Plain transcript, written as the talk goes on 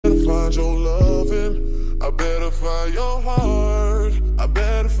satisfy your heart. I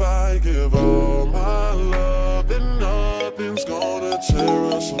bet if I give all my love, then nothing's gonna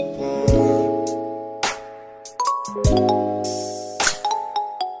tear us apart.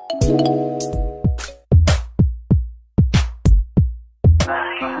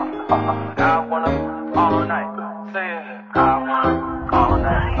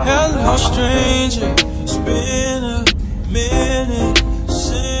 Hello stranger, it's been a minute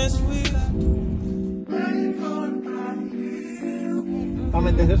since we... Para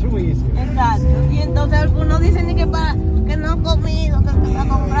meterse su vicio. Exacto. Y entonces algunos dicen que no han comido, que se ha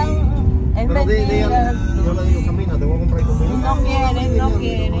comprado. Es mentira. Yo le digo, camina, te voy a comprar comida. No quieren, no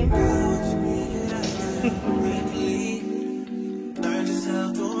quieren.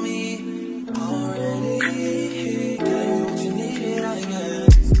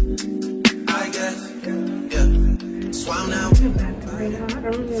 I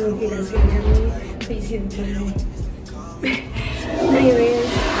don't know if you guys can hear me. Please hear me. Anyways,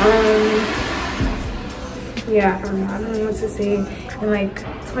 yeah, I don't know what to say. In like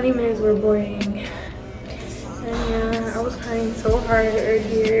 20 minutes we're boarding. And yeah, I was crying so hard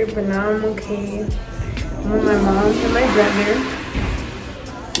earlier, but now I'm okay. I'm with my mom and my brother.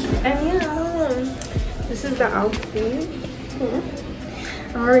 And yeah, I don't know. This is the outfit.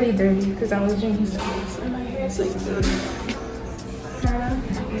 I'm already dirty because I was drinking soda, so my hair is like this.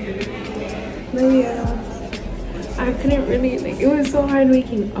 But yeah, I couldn't really, like, it was so hard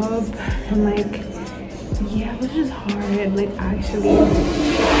waking up and like, yeah, it was just hard, like, actually.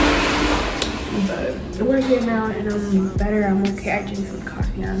 But we're here now and I'm better, I'm okay. I drink some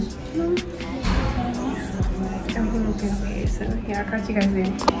coffee now. I'm okay, so yeah, I'll catch you guys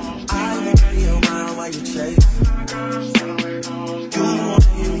later.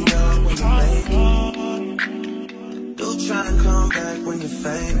 Try to come back when you're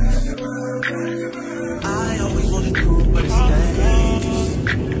famous. I always want to do, but it's dangerous.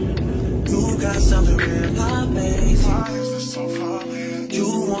 You got something real amazing. You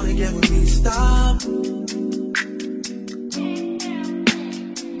want to get with me, stop.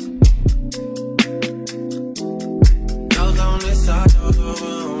 Those on this side, those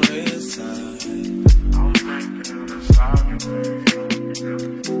over on this side. I'm thinking of the side.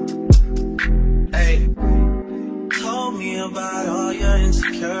 Hey. About all your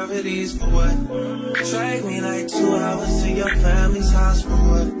insecurities for what? Drag me like 2 hours to your family's house for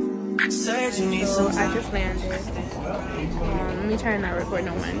what? Said you need some time. I just landed. Let me try and not record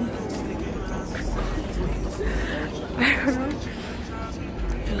no one.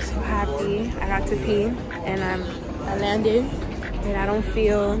 I'm so happy. I got to pee and I landed and I don't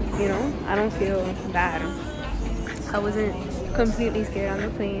feel, you know, I don't feel bad. I wasn't completely scared on the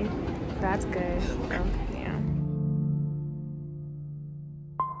plane. That's good. So,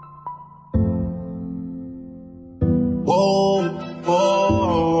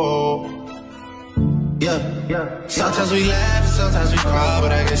 yeah. Yeah. Sometimes we laugh and sometimes we cry,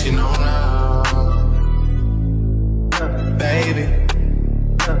 but I guess you know now. Baby,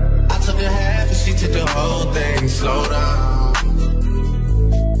 I took a half and she took the whole thing. Slow down,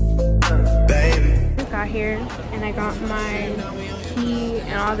 baby. Just got here and I got my key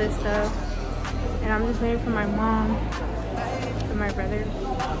and all this stuff, and I'm just waiting for my mom and my brother.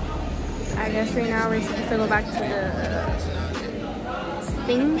 I guess right now we're supposed to go back to the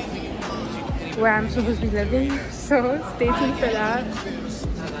thing where I'm supposed to be living, so stay tuned for that.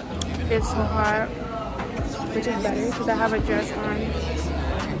 It's so hot, which is better because I have a dress on. Yeah.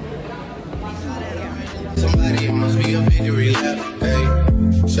 Somebody, it must be a victory lap. Hey,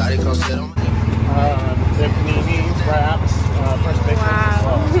 shawty come sit on The panini wraps, fresh baked.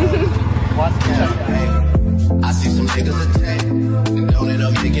 Wow. I see some niggas attack and don't end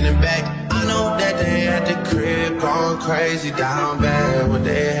up making it back. I know that they at the crib going crazy down bad. What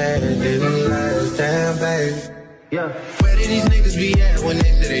they had didn't last, damn baby. Yeah. Where did these niggas be at when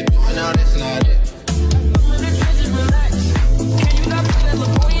they say they doing all this and all that? Can you not feel that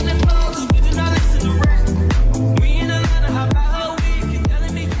little boy in the club? Cause we do not listen to rap. We in Atlanta, how about how we keep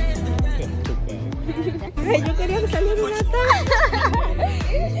telling me Ay, yo quería que saliera una tarde.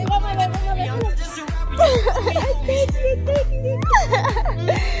 Vamos a ver.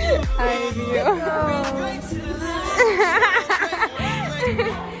 Ay, Dios.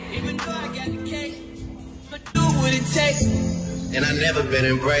 And I never been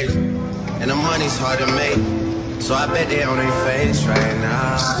embraced, and the money's hard to make, so I bet they on their face right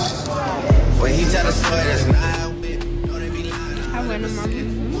now. When he tell the story, that's not how it know they be lying. Ah, bueno, mami.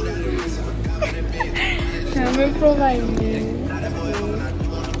 Dame probarme.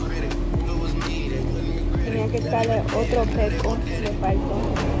 Tenía que echarle otro peco, le faltó.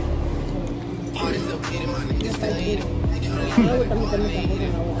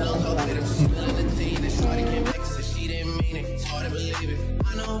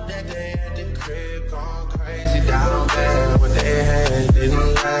 Down bad what they had